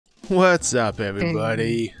What's up,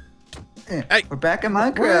 everybody? Hey, we're back in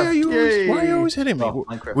Minecraft. Why are you always hitting me? Oh,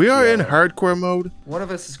 we are in hardcore mode. One of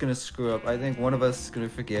us is gonna screw up. I think one of us is gonna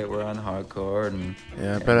forget we're on hardcore, and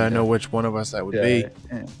yeah, I bet I know which one of us that would be.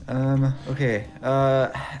 Okay.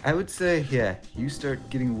 I would say, yeah, you start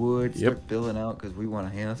getting wood, start building out, because we want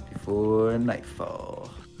a house before nightfall.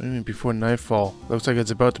 What do you mean before nightfall? Looks like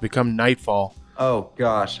it's about to become nightfall. Oh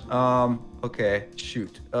gosh. Okay.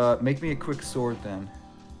 Shoot. Make me a quick sword then.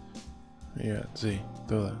 Yeah. Let's see.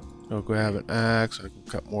 Throw that. Go grab an axe. I can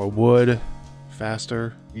cut more wood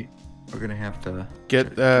faster. We're gonna have to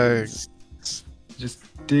get just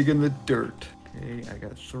dig in the dirt. Okay, I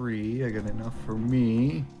got 3. I got enough for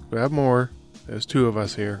me. Grab more. There's 2 of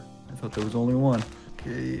us here. I thought there was only 1.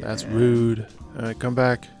 Okay. That's rude. All right, come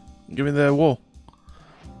back. Give me that wool.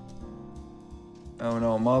 Oh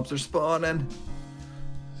no, mobs are spawning.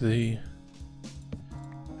 See.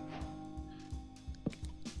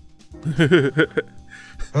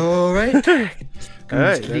 All right.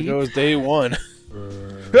 Alright, there goes day 1.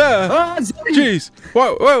 Jeez!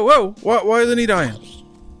 Why doesn't he die?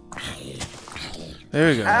 There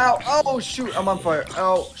we go. Ow! Oh shoot! I'm on fire.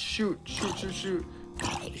 Oh shoot! I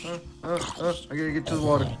gotta get to the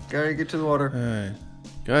water. Alright,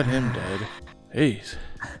 got him dead. Jeez.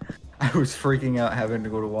 I was freaking out having to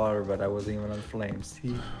go to water, but I wasn't even on flames.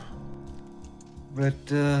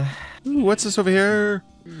 But ooh, what's this over here?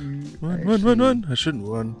 Run! I shouldn't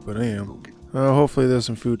run, but I am. Hopefully there's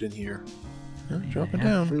some food in here. Dropping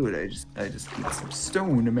down. Food. I just need some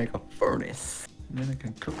stone to make a furnace, and then I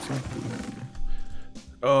can cook some food.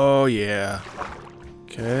 Oh yeah.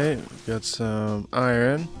 Okay, we got some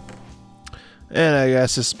iron, and I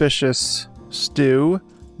got suspicious stew,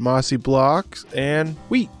 mossy blocks, and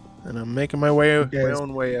wheat. And I'm making my way out, my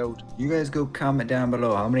own way out. You guys go comment down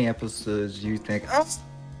below how many episodes do you think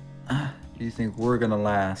we're gonna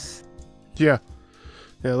last? Yeah,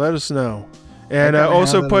 let us know. And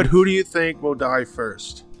also put who do you think will die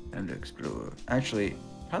first? And explore. Actually,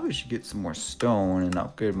 probably should get some more stone and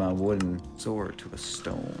upgrade my wooden sword to a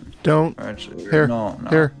stone. Don't. Actually, here, no.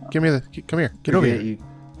 Give me the. Come here. Get over here.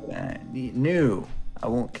 No, I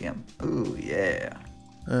won't camp. Ooh yeah.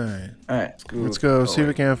 Alright, let's go see if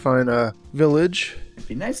we can find a village. It'd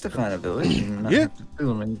be nice to find a village and not have to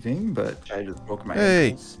build anything, but I just broke my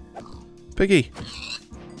ankles. Piggy.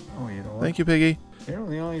 Oh, you know what? Thank you, Piggy. You know,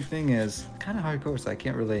 the only thing is kind of hardcore, so I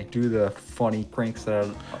can't really do the funny pranks that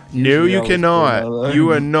I No, you cannot.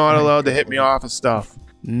 You are not allowed to hit me off of stuff.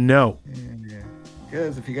 No. Yeah.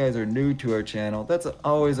 Because if you guys are new to our channel, that's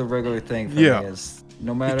always a regular thing for me. Is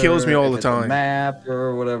no matter he kills me all if the it's time. A map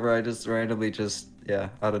or whatever, I just randomly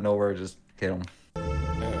out of nowhere just hit him.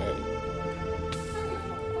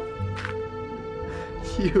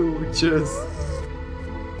 You just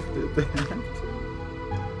did that.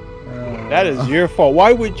 That is your fault.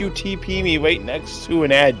 Why would you TP me right next to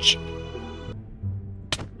an edge?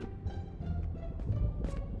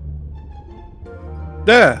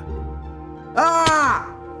 There.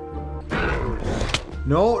 Ah!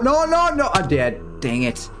 No! I'm dead. Dang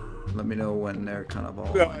it. Let me know when they're kind of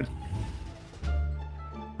all God.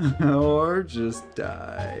 or just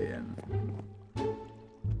dying.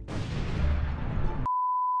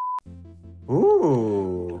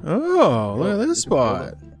 Ooh. Oh, look at this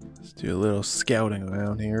spot. Let's do a little scouting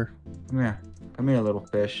around here. Come here, little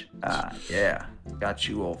fish. Yeah. Got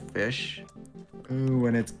you, old fish. Ooh,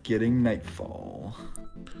 and it's getting nightfall.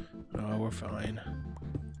 Oh, we're fine.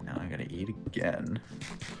 Now I gotta eat again.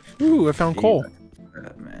 Ooh, I found coal.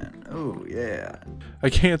 Man. Oh, yeah. I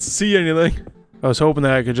can't see anything. I was hoping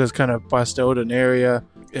that I could just kind of bust out an area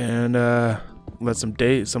and let some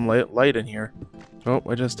light in here. Oh,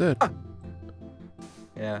 I just did.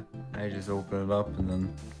 Yeah, I just open it up and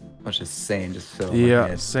then a bunch of sand just fell.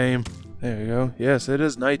 Yeah, same. There we go. Yes, it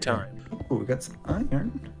is nighttime. Oh, we got some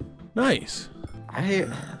iron. Nice. I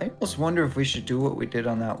almost wonder if we should do what we did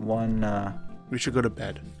on that one. We should go to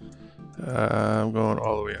bed. I'm going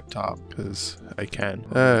all the way up top because I can.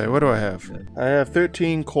 What do I have? I have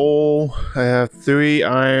 13 coal. I have 3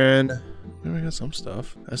 iron. Maybe we got some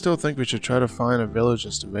stuff. I still think we should try to find a village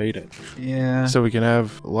just to raid it. Yeah. So we can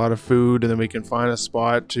have a lot of food and then we can find a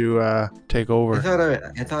spot to take over. I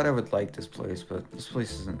thought I would like this place, but this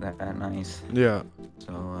place isn't that nice. Yeah.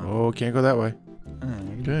 So. Oh, can't go that way.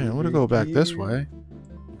 Okay, I'm gonna go back this way.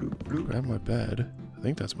 Grab my bed. I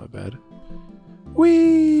think that's my bed.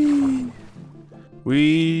 Whee!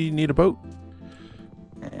 We need a boat.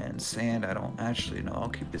 And sand, I don't actually know. I'll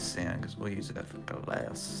keep the sand because we'll use that for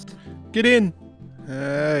glass. Get in!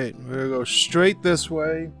 Alright, we're gonna go straight this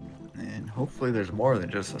way. And hopefully there's more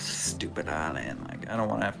than just a stupid island. Like, I don't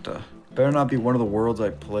want to have to Better not be one of the worlds I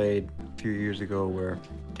played a few years ago where it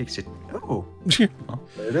takes you. Oh, well,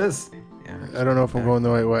 there it is. Yeah, I don't know if I'm going the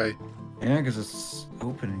right way. Yeah, because it's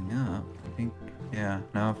opening up. I think. Yeah.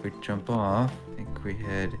 Now if we jump off, I think we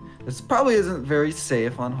head. This probably isn't very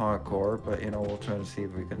safe on hardcore, but you know we'll try to see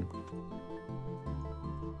if we can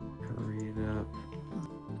hurry it up.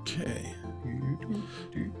 Okay.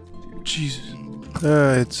 Jesus.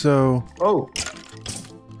 Alright, so. Oh.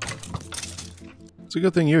 It's a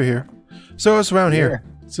good thing you're here. So it's around here.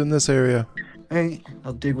 It's in this area. Hey,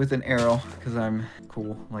 I'll dig with an arrow because I'm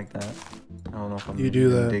cool like that. I don't know if I'm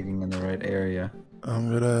digging in the right area.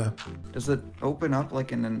 I'm gonna. Does it open up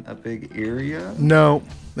like in a big area? No,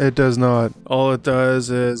 it does not. All it does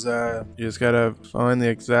is you just gotta find the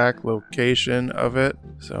exact location of it.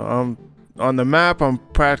 So on the map. I'm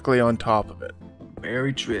practically on top of it.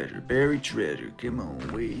 Buried treasure, buried treasure. Come on,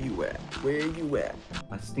 where you at? Where you at?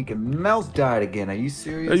 My stinking mouse died again. Are you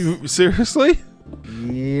serious? Are you seriously?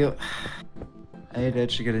 Yep. I had to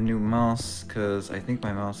actually get a new mouse because I think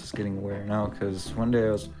my mouse is getting wearing out. Because one day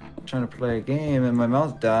I was trying to play a game and my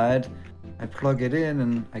mouse died. I plug it in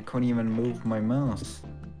and I couldn't even move my mouse.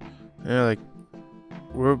 Yeah, like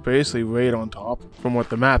we're basically right on top from what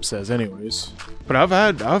the map says, anyways. But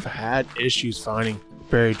I've had issues finding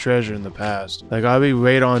buried treasure in the past. Like I'll be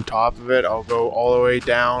right on top of it. I'll go all the way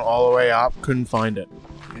down, all the way up. Couldn't find it.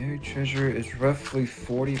 Buried treasure is roughly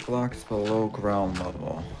 40 blocks below ground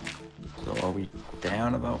level. So are we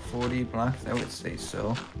down about 40 blocks? I would say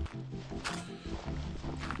so.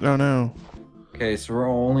 Oh no. Okay, so we're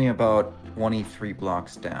only about 23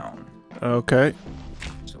 blocks down. Okay.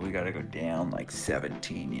 So we gotta go down like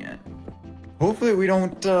 17 yet. Hopefully we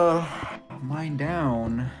don't mine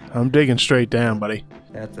down. I'm digging straight down, buddy.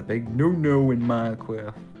 That's a big no-no in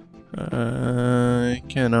Minecraft. I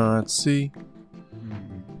cannot see.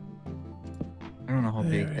 I don't know how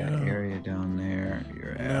big that area down there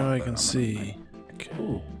you're at. Now I can see. Okay.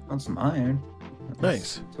 Ooh, found some iron.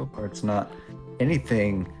 Nice. So far it's not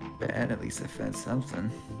anything bad. At least I found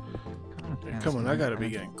something. Come on, I gotta be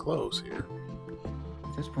getting close here.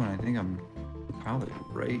 At this point, I think I'm probably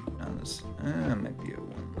right on this. Might be a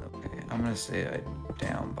one. Okay, I'm gonna say I'm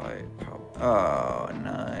down by probably. Oh,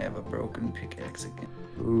 no, I have a broken pickaxe again.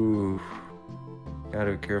 Ooh.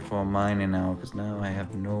 Gotta be careful on mining now, because now I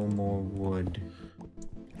have no more wood.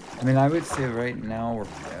 I mean, I would say right now we're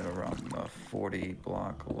at around the 40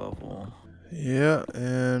 block level. Yeah,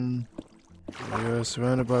 and we are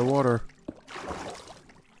surrounded by water.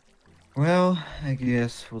 Well, I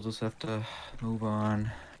guess we'll just have to move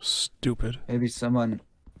on. Stupid. Maybe someone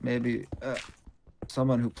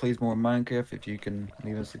who plays more Minecraft, if you can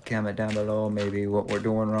leave us a comment down below, maybe what we're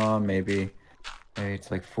doing wrong, maybe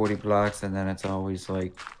it's like 40 blocks and then it's always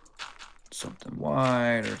like something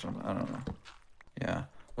wide or something, I don't know. Yeah,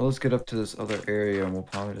 well, let's get up to this other area and we'll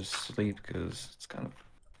probably just sleep because it's kind of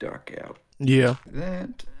dark out. Yeah.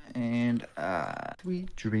 That and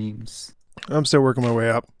sweet dreams. I'm still working my way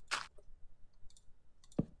up.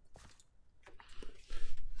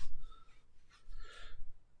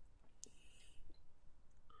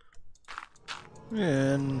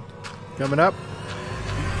 And coming up.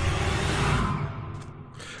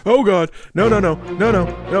 Oh god. No, no, no. No, no.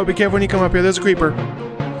 No, be careful when you come up here. There's a creeper.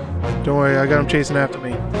 Don't worry, I got him chasing after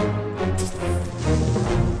me.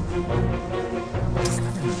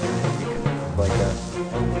 Like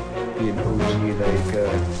be an OG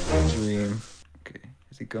like dream. Okay.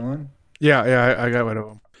 Is he going? Yeah, yeah, I got rid of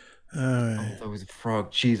him. Alright. Oh, that was a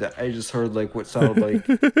frog. Jeez, I just heard like what sounded like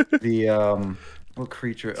the what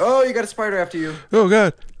creature? Oh, you got a spider after you. Oh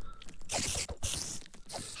god.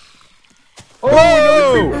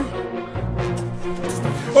 Oh,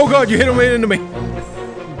 oh god, you hit him right into me.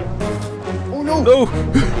 Oh no. No.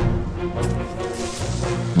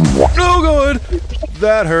 Oh god.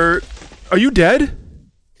 That hurt. Are you dead?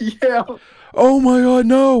 Yeah. Oh my god,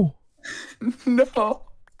 no. No.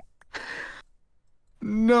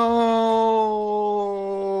 No.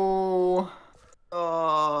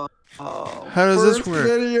 How does this work?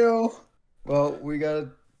 Video. Well,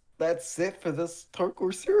 that's it for this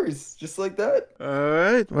parkour series. Just like that.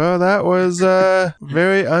 Alright. Well, that was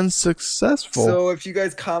very unsuccessful. So if you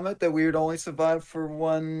guys comment that we would only survive for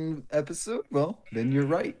one episode, well, then you're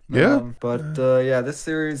right. Yeah. Yeah, this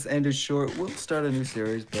series ended short. We'll start a new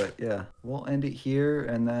series, but yeah, we'll end it here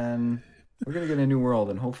and then we're gonna get a new world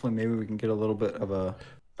and hopefully maybe we can get a little bit of a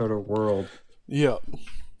better world. Yeah.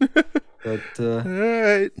 But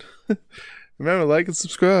alright. Remember, like and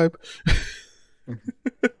subscribe.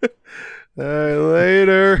 Alright,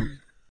 later.